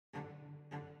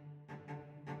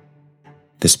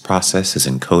This process is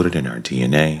encoded in our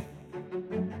DNA.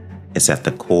 It's at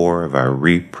the core of our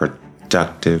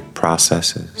reproductive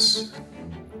processes.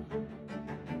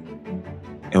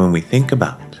 And when we think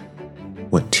about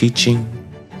what teaching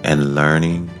and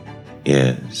learning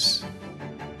is,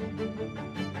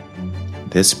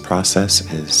 this process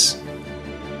is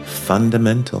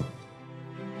fundamental.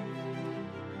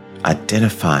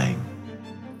 Identifying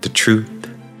the truth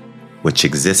which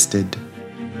existed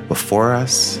before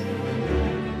us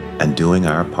and doing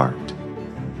our part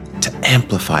to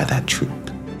amplify that truth.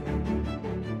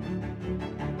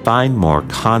 Find more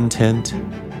content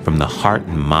from the heart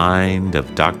and mind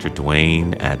of Dr.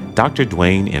 Dwayne at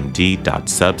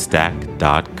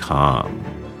drdwaynemd.substack.com.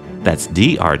 That's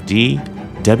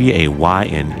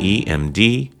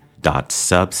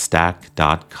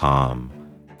drdwaynemd.substack.com.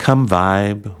 Come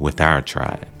vibe with our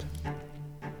tribe.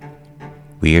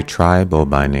 We are tribal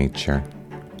by nature.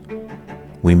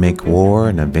 We make war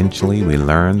and eventually we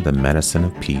learn the medicine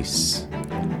of peace.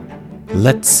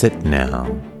 Let's sit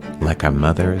now like our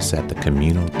mothers at the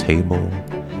communal table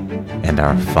and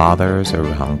our fathers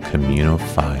around communal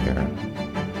fire,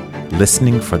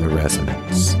 listening for the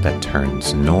resonance that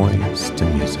turns noise to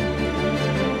music.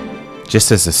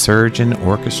 Just as a surgeon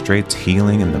orchestrates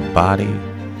healing in the body,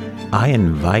 I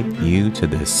invite you to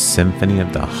this symphony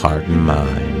of the heart and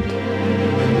mind.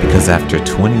 Because after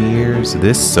 20 years,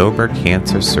 this sober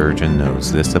cancer surgeon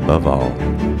knows this above all.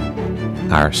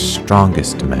 Our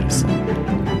strongest medicine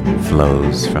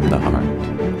flows from the heart.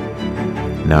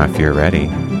 Now, if you're ready,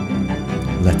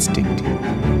 let's dig deep.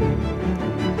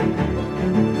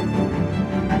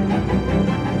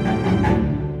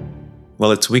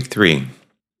 Well, it's week 3.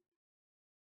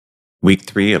 Week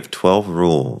 3 of 12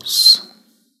 rules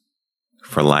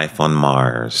for life on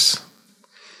Mars.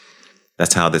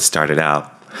 That's how this started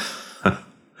out.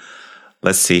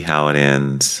 Let's see how it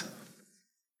ends.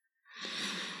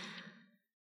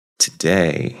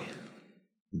 Today,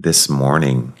 this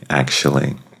morning,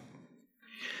 actually,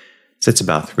 it's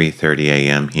about 3:30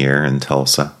 a.m. here in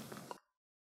Tulsa.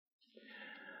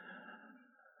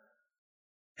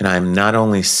 And I'm not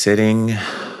only sitting,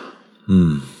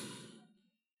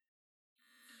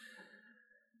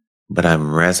 but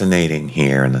I'm resonating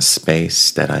here in a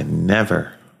space that I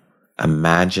never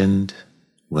imagined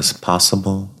was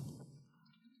possible.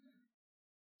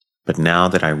 But now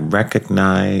that I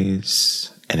recognize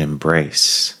and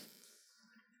embrace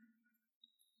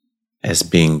as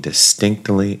being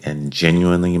distinctly and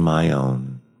genuinely my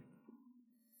own,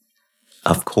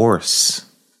 of course,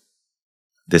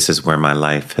 this is where my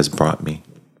life has brought me.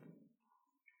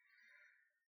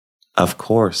 Of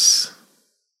course,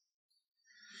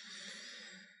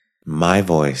 my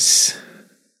voice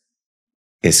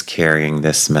is carrying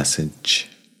this message.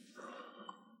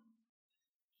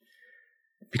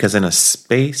 Because in a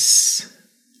space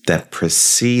that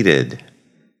preceded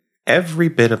every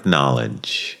bit of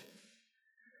knowledge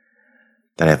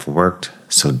that I've worked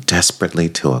so desperately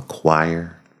to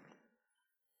acquire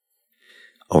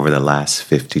over the last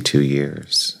 52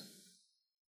 years,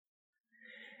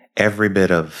 every bit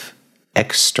of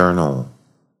external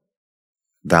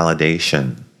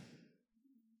validation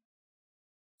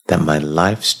that my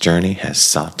life's journey has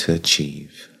sought to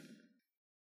achieve.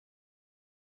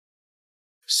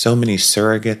 So many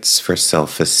surrogates for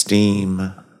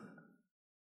self-esteem,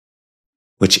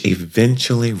 which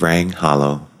eventually rang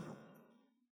hollow.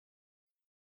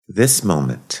 This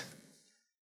moment,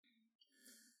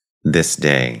 this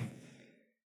day,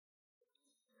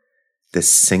 this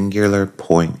singular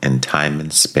point in time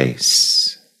and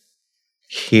space,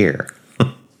 here,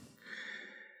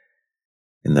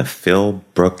 in the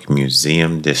Philbrook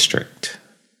Museum District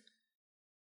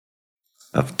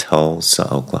of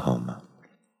Tulsa, Oklahoma.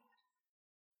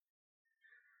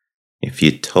 If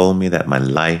you told me that my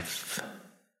life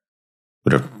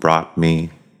would have brought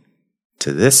me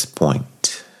to this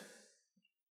point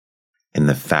in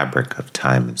the fabric of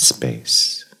time and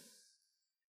space,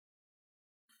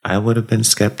 I would have been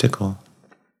skeptical.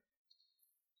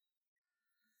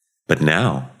 But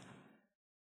now,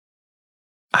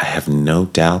 I have no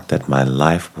doubt that my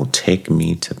life will take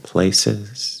me to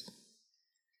places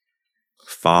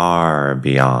far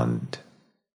beyond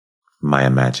my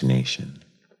imagination.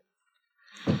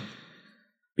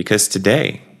 Because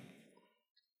today,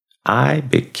 I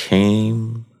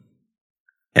became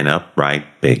an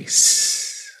upright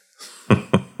bass.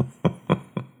 And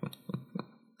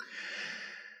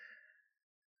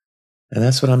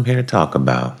that's what I'm here to talk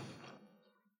about.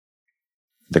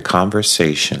 The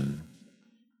conversation,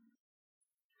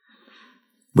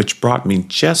 which brought me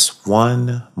just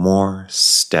one more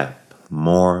step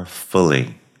more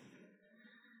fully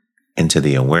into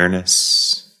the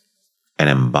awareness and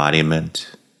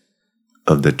embodiment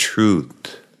of the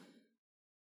truth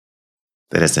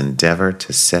that has endeavored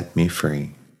to set me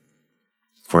free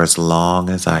for as long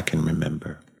as I can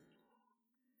remember.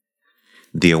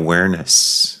 The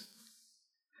awareness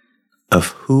of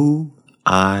who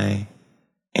I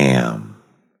am.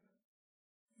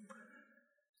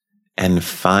 And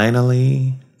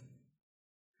finally,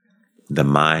 the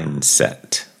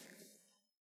mindset,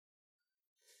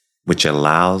 which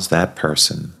allows that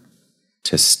person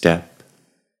to step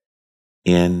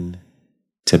into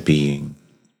being.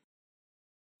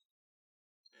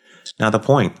 Now, the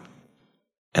point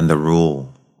and the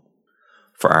rule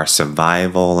for our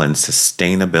survival and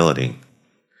sustainability,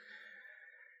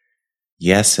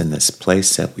 yes, in this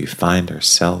place that we find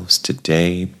ourselves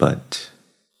today, but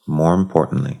more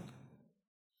importantly,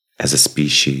 as a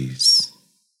species,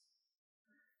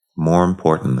 more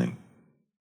importantly,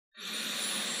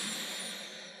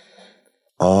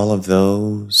 all of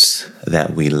those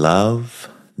that we love,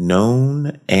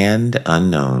 known and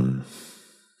unknown.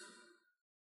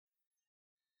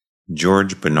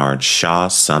 George Bernard Shaw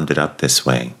summed it up this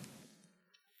way: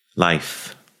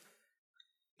 life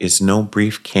is no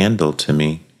brief candle to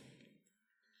me.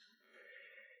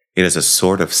 It is a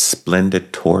sort of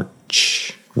splendid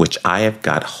torch which I have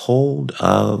got hold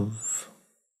of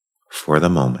for the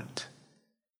moment.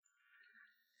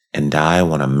 And I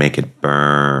want to make it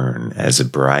burn as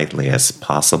brightly as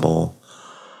possible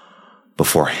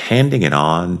before handing it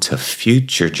on to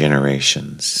future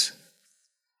generations.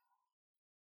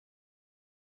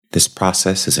 This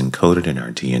process is encoded in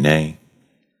our DNA.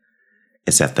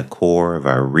 It's at the core of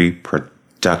our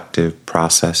reproductive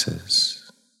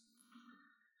processes.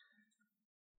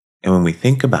 And when we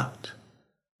think about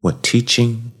what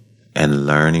teaching and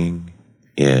learning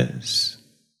is,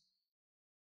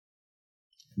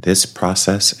 this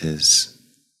process is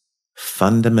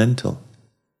fundamental.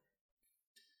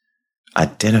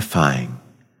 Identifying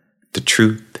the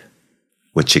truth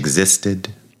which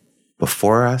existed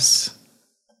before us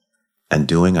and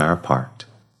doing our part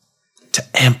to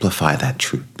amplify that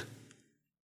truth,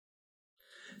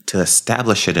 to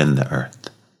establish it in the earth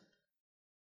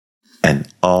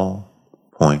and all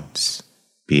points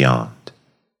beyond.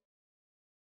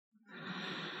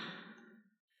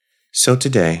 So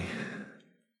today,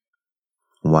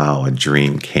 wow, a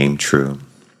dream came true.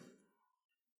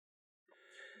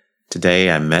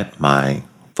 Today I met my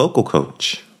vocal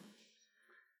coach.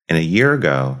 And a year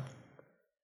ago,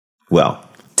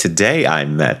 today I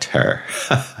met her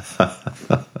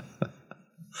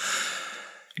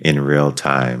in real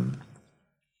time.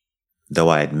 Though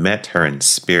I had met her in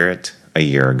spirit a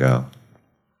year ago,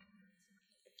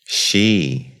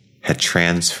 she had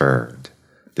transferred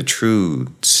the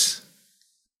truths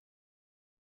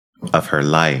of her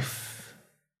life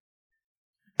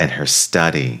and her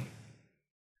study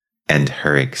and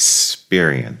her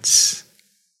experience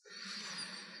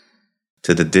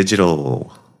to the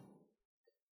digital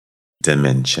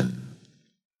dimension.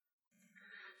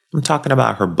 I'm talking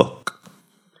about her book,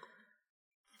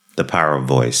 The Power of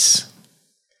Voice.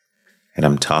 And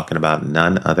I'm talking about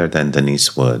none other than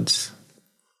Denise Woods,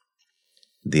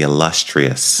 the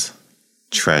illustrious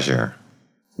treasure,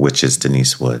 which is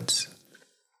Denise Woods.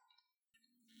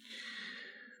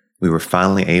 We were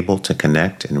finally able to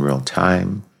connect in real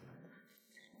time,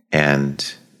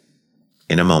 and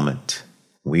in a moment,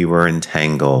 we were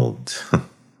entangled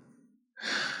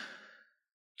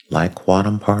like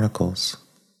quantum particles.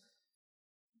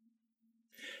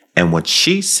 And what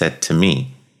she said to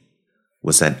me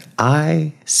was that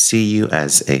I see you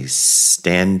as a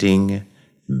standing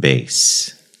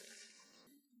bass.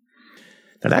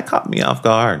 Now that caught me off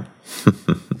guard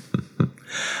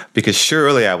because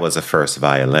surely I was a first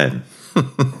violin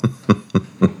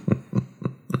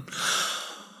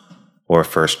or a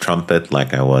first trumpet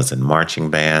like I was in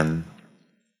marching band.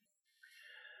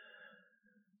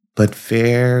 But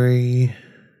very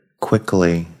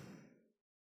quickly,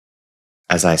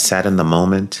 as I sat in the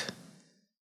moment,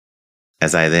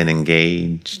 as I then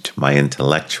engaged my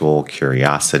intellectual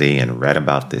curiosity and read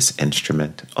about this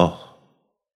instrument,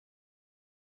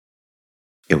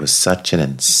 it was such an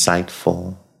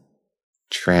insightful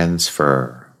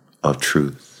transfer of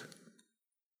truth.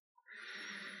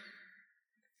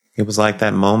 It was like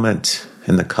that moment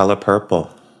in The Color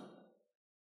Purple,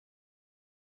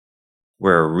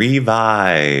 where a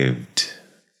revived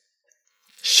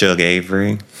Shug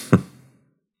Avery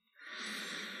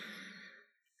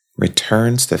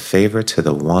returns the favor to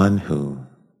the one who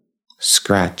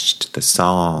scratched the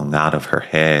song out of her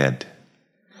head.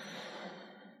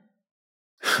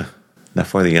 Now,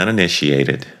 for the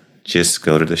uninitiated, just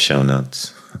go to the show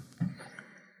notes.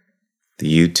 The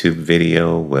YouTube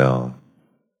video will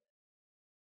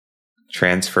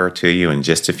transfer to you in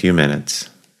just a few minutes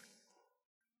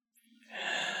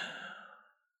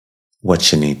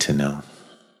what you need to know.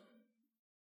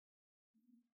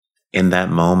 In that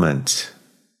moment,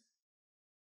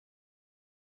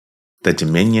 the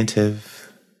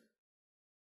diminutive,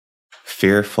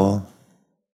 fearful,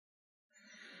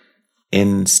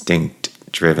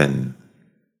 instinct-driven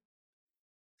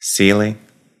Seely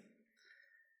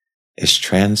is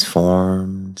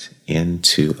transformed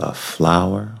into a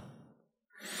flower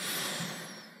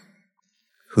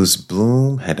whose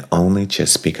bloom had only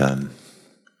just begun.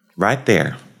 Right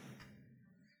there,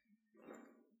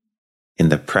 in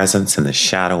the presence and the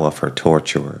shadow of her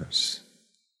torturers.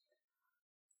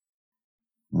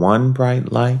 One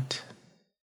bright light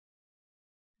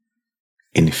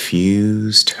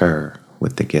infused her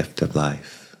with the gift of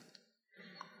life.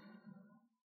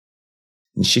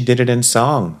 And she did it in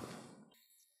song.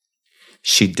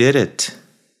 She did it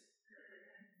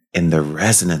in the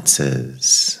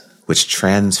resonances which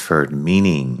transferred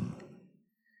meaning.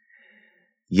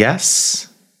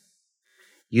 Yes,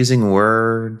 using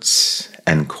words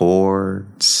and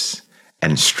chords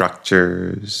and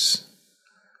structures,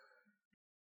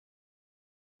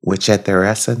 which at their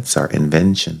essence are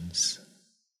inventions,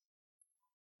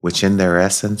 which in their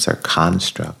essence are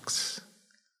constructs.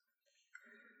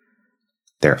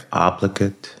 They're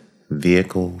obligate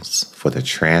vehicles for the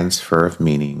transfer of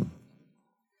meaning.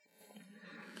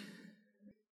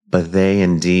 But they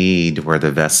indeed were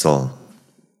the vessel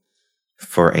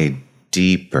for a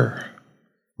deeper,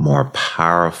 more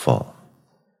powerful,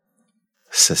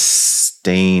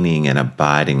 sustaining and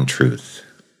abiding truth,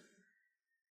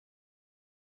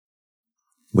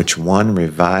 which one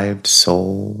revived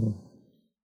soul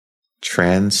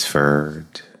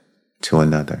transferred to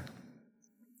another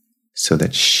so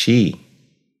that she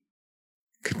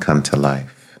could come to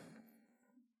life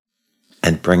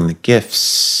and bring the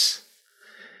gifts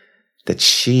that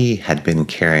she had been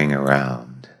carrying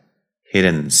around,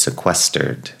 hidden,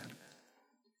 sequestered,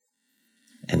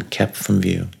 and kept from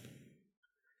view,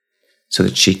 so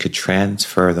that she could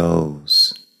transfer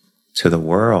those to the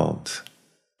world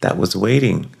that was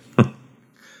waiting.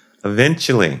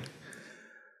 Eventually,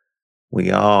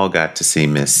 we all got to see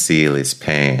Miss Seely's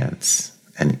pants,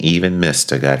 and even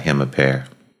Mister got him a pair.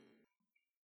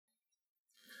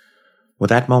 Well,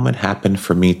 that moment happened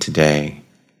for me today.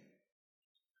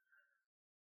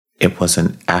 It was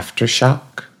an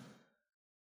aftershock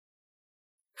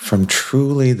from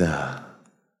truly the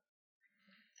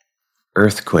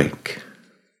earthquake,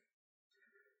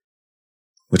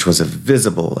 which was a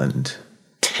visible and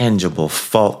tangible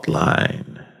fault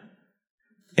line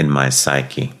in my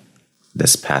psyche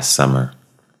this past summer.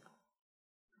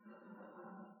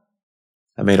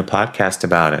 I made a podcast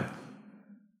about it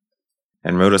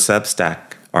and wrote a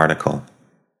Substack article,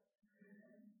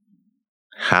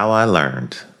 How I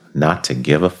Learned Not to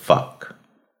Give a Fuck.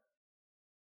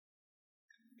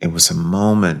 It was a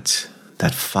moment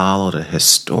that followed a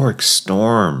historic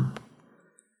storm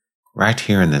right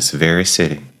here in this very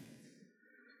city,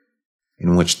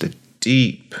 in which the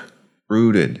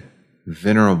deep-rooted,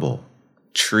 venerable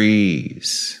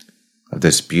trees of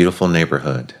this beautiful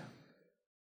neighborhood,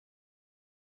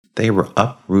 they were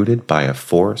uprooted by a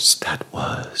force that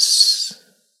was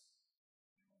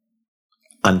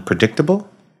unpredictable,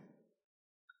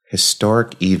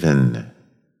 historic even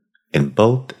in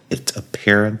both its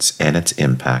appearance and its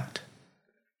impact.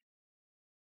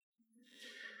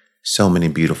 So many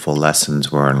beautiful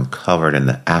lessons were uncovered in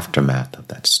the aftermath of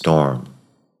that storm.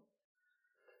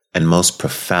 And most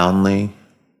profoundly,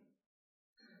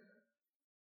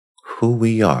 who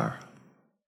we are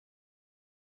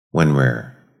when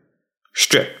we're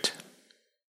stripped,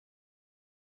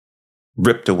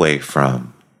 ripped away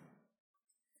from,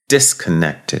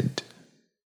 disconnected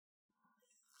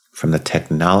from the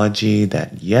technology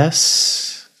that,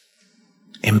 yes,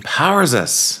 empowers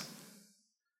us,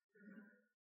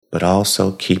 but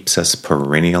also keeps us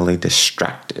perennially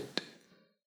distracted.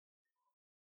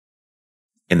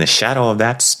 In the shadow of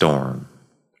that storm,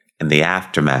 in the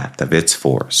aftermath of its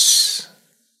force,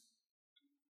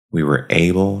 we were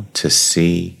able to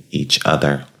see each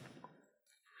other.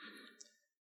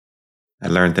 I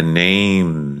learned the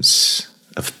names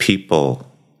of people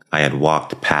I had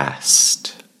walked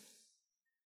past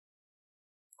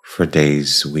for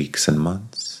days, weeks, and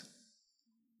months.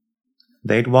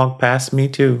 They'd walk past me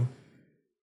too.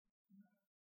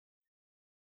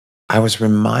 I was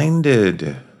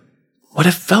reminded what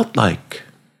it felt like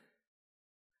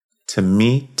to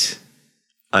meet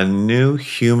a new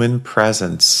human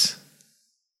presence.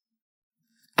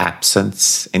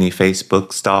 Absence any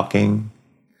Facebook stalking,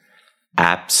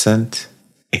 absent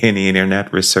any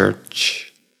internet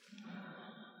research.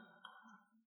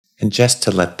 And just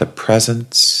to let the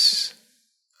presence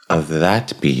of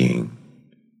that being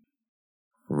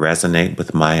resonate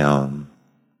with my own.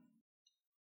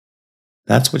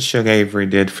 That's what Suge Avery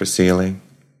did for Celie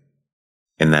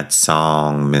in that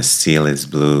song, Miss Celie's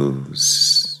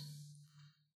Blues.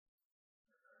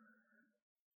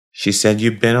 She said,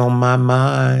 "You've been on my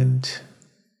mind.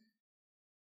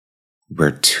 We're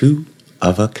two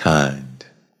of a kind.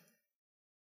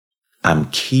 I'm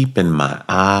keeping my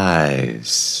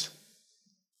eyes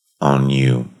on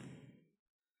you."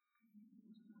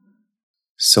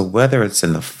 So whether it's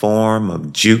in the form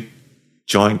of juke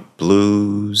joint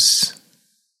blues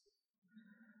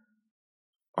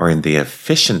or in the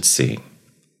efficiency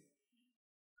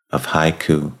of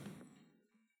haiku,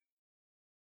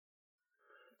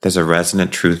 there's a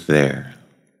resonant truth there,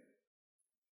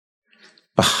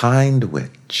 behind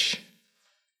which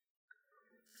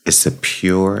is the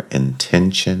pure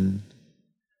intention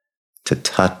to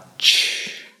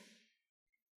touch,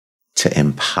 to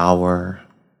empower,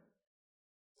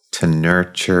 to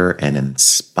nurture and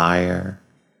inspire,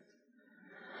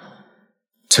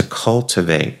 to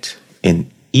cultivate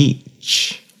in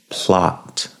each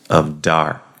plot of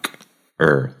dark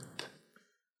earth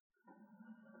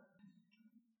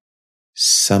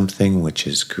something which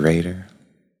is greater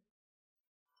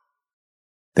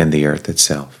than the earth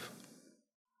itself.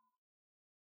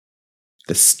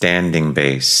 The standing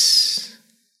bass.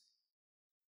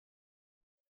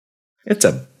 It's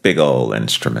a big old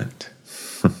instrument.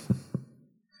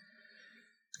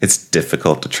 It's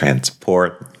difficult to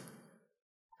transport.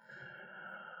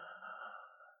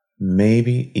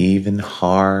 Maybe even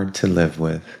hard to live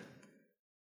with.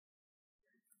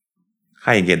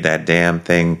 How you get that damn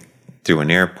thing through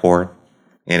an airport,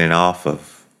 in and off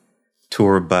of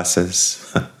tour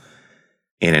buses,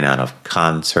 in and out of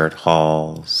concert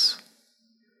halls.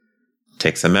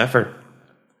 Takes some effort.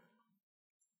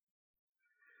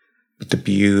 But the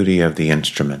beauty of the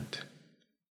instrument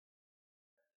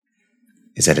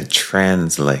is that it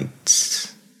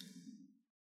translates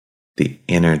the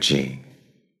energy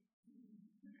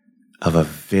of a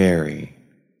very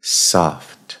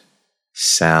soft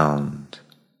sound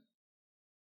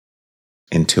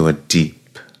into a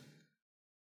deep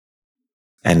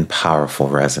and powerful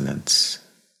resonance.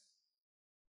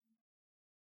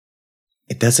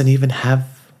 It doesn't even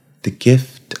have the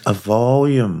gift of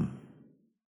volume,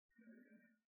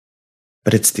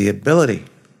 but it's the ability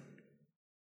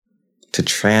to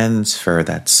transfer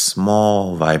that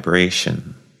small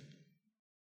vibration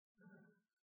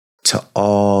to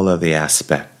all of the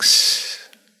aspects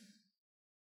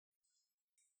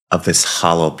of this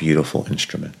hollow, beautiful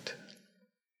instrument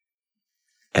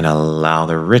and allow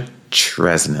the rich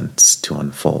resonance to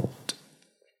unfold.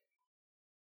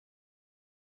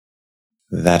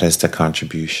 That is the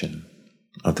contribution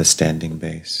of the standing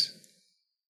bass.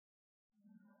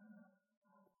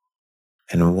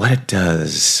 And what it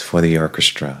does for the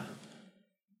orchestra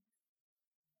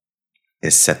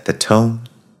is set the tone,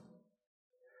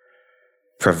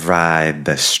 provide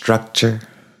the structure,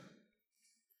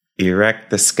 erect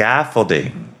the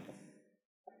scaffolding,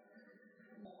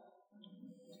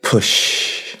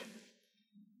 push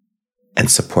and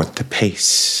support the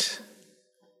pace,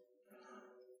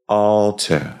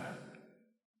 alter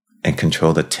and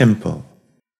control the tempo,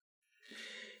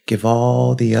 give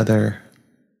all the other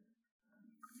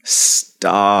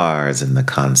stars in the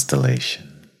constellation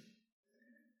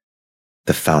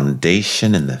the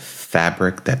foundation and the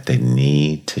fabric that they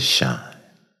need to shine.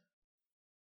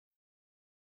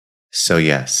 So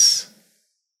yes,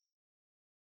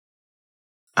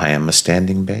 I am a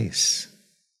standing bass.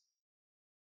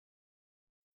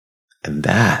 And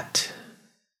that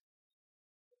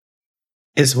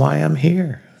is why I'm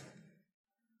here,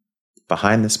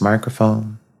 behind this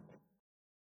microphone,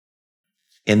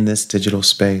 in this digital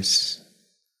space,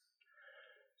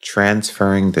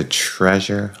 transferring the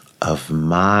treasure of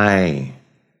my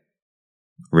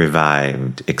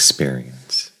revived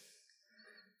experience.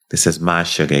 This is my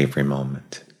Suge Avery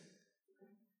moment.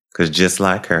 Because just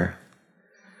like her,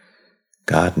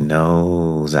 God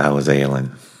knows I was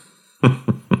ailing.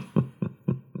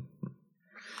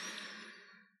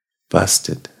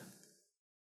 Busted.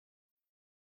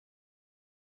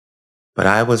 But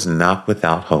I was not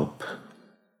without hope.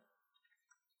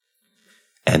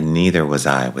 And neither was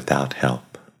I without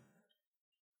help.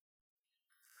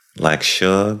 Like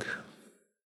Suge,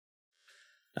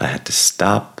 I had to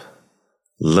stop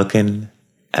looking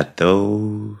at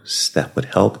those that would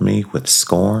help me with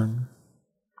scorn,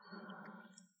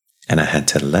 and I had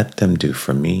to let them do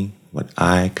for me what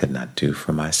I could not do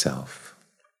for myself.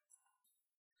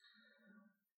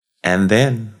 And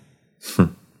then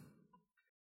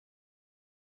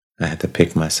I had to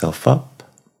pick myself up,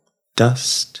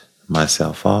 dust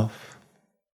myself off,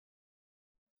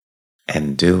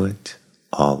 and do it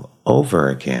all over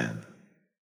again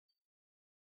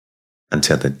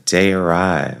until the day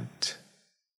arrived.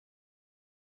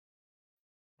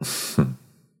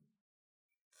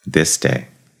 This day,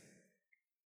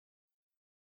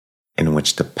 in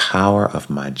which the power of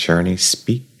my journey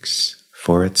speaks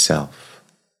for itself.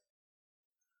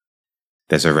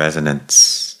 There's a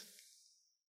resonance.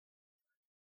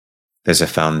 There's a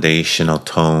foundational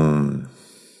tone.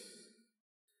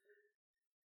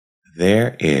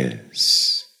 There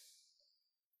is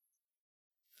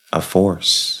a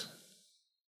force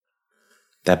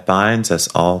that binds us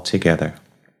all together.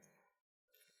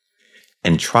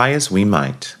 And try as we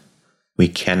might, we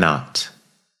cannot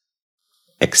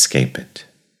escape it.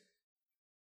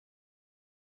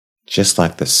 Just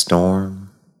like the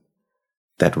storm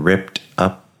that ripped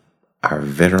up our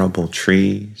venerable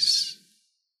trees,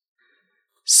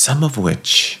 some of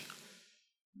which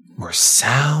were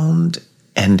sound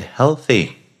and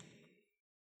healthy,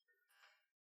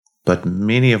 but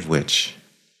many of which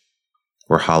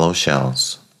were hollow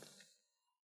shells.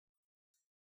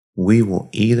 We will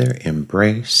either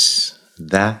embrace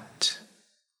that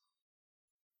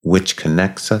which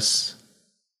connects us.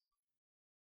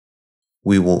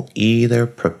 We will either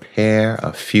prepare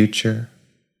a future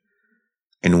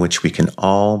in which we can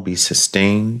all be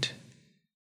sustained,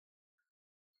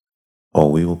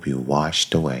 or we will be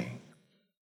washed away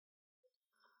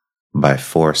by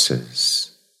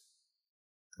forces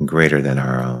greater than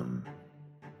our own.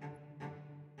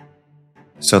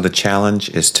 So the challenge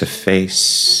is to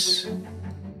face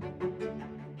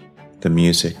the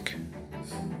music,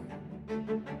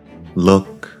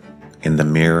 look in the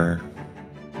mirror,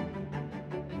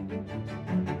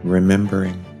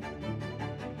 remembering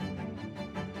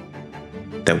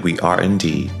that we are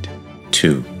indeed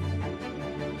two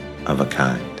of a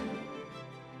kind.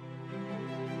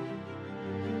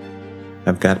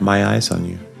 I've got my eyes on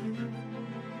you.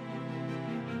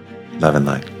 Love and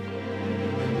light.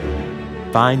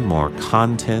 Find more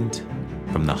content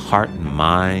from the heart and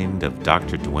mind of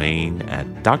Dr. Dwayne at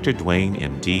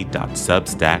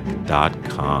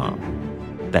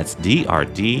drdwaynemd.substack.com. That's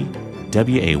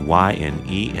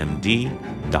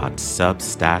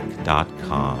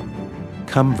drdwaynemd.substack.com.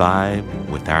 Come vibe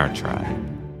with our tribe.